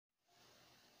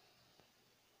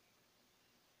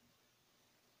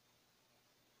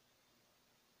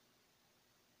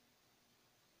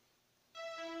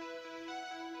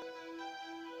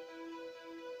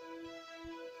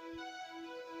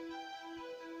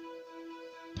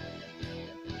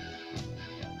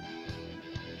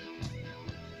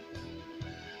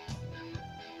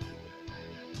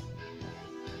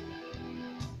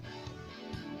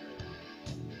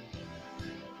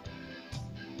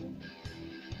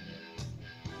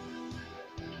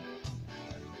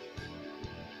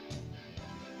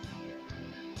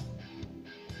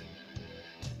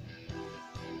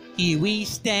Here we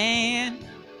stand,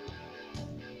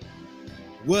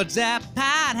 words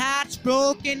apart, hearts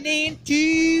broken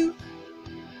into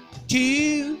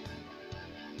two.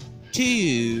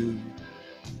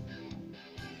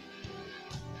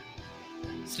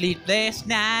 Sleepless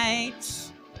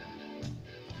nights,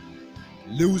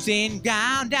 losing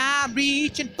ground, I'm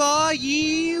reaching for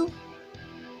you.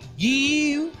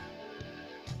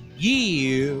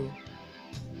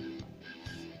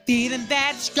 Feeling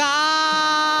that it's gone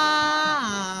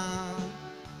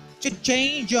to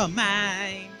change your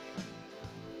mind.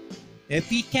 If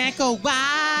we can't go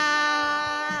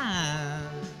on,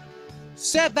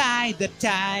 survive the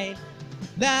tide,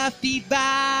 love divides.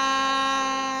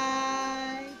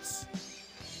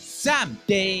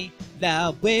 Someday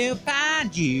love will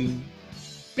find you,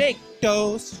 break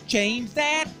those chains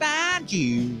that bind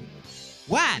you.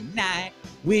 One night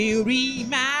will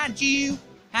remind you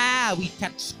how we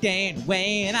touched and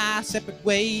went our separate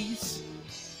ways.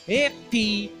 If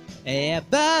he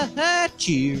ever hurt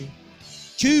you,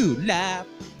 true love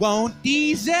won't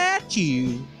desert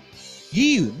you.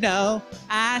 You know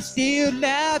I still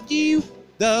love you,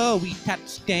 though we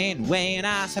touched and went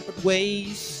our separate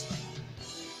ways.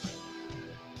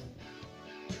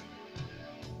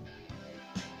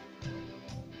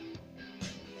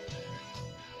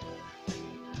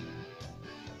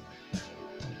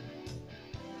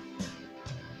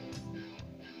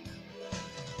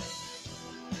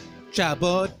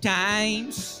 Troubled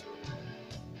times,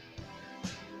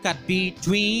 caught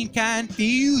between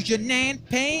confusion and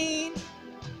pain.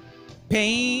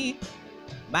 Pain,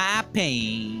 my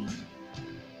pain.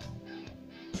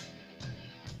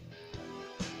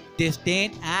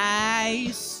 Distant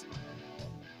eyes,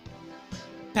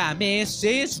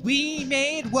 promises we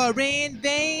made were in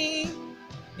vain.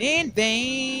 In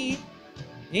vain,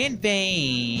 in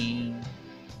vain.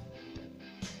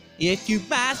 If you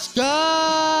must go,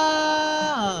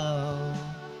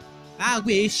 I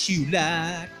wish you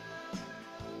luck.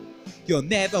 You'll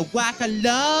never walk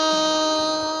alone.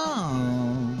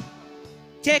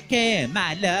 Take care,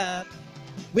 my love.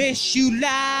 Wish you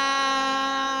luck.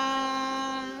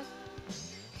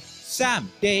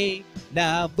 Someday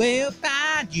love will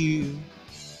find you,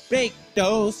 break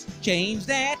those chains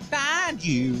that bind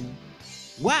you.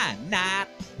 One night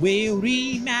will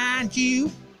remind you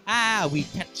how we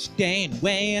touched and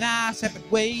went our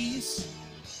separate ways.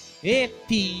 If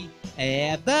he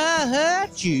ever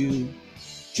hurt you,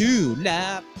 true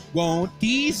love won't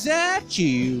desert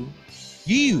you.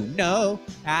 You know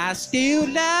I still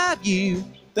love you,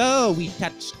 though we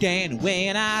touched and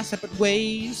went our separate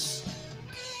ways.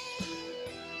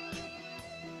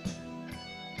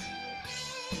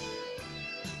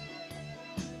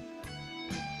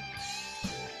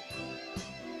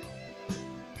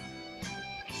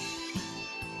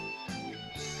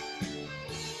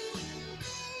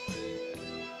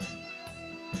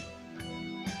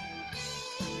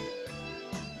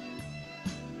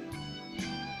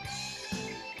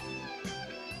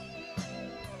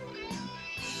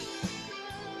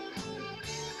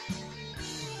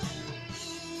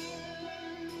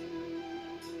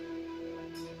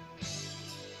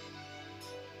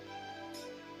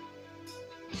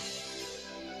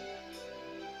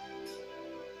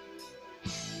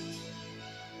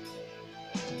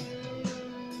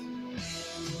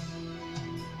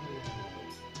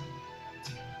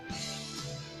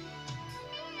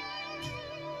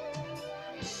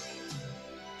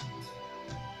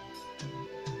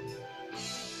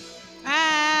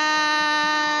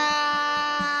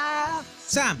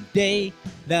 Someday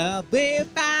love will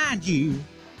find you,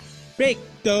 break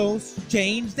those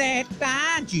chains that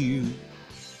bind you.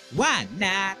 One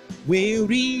night will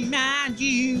remind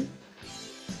you.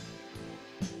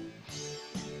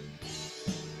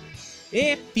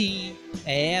 If he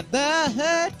ever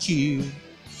hurt you,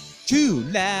 true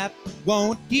love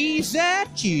won't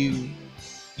desert you.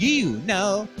 You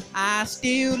know I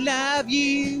still love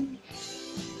you.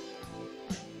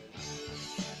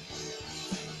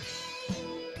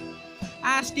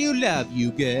 I still love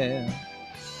you, girl.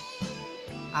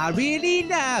 I really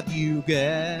love you,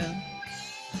 girl.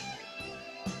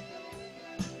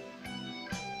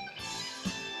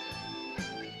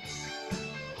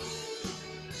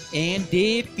 And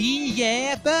if he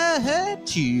ever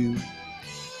hurt you,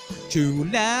 true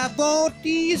love won't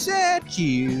desert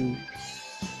you.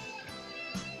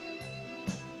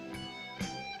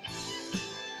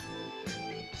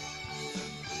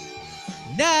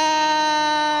 No!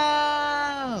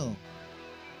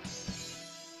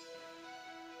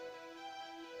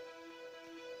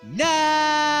 No!